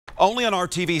Only on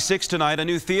RTV6 tonight, a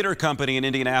new theater company in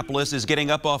Indianapolis is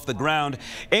getting up off the ground,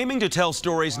 aiming to tell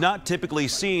stories not typically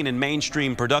seen in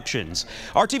mainstream productions.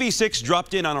 RTV6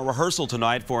 dropped in on a rehearsal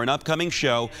tonight for an upcoming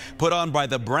show put on by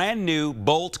the brand new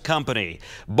Bolt Company.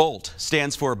 Bolt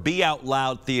stands for Be Out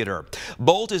Loud Theater.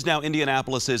 Bolt is now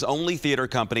Indianapolis's only theater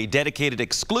company dedicated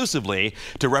exclusively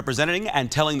to representing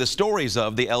and telling the stories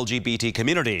of the LGBT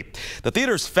community. The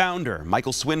theater's founder,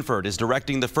 Michael Swinford, is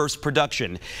directing the first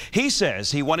production. He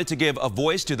says he wanted to give a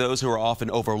voice to those who are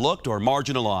often overlooked or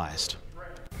marginalized.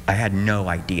 I had no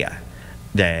idea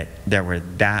that there were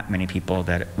that many people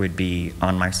that would be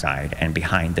on my side and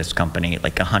behind this company,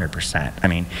 like 100%. I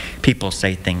mean, people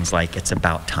say things like, it's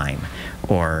about time,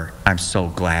 or I'm so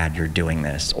glad you're doing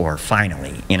this, or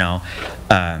finally, you know.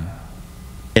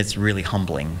 It's really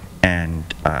humbling and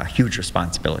a huge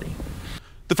responsibility.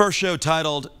 The first show,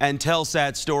 titled And Tell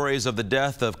Sad Stories of the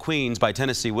Death of Queens by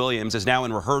Tennessee Williams, is now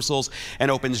in rehearsals and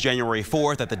opens January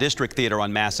 4th at the District Theater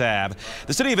on Mass Ave.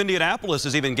 The city of Indianapolis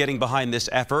is even getting behind this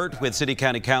effort, with City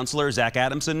County Councilor Zach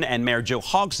Adamson and Mayor Joe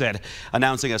Hogsett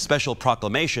announcing a special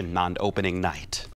proclamation on opening night.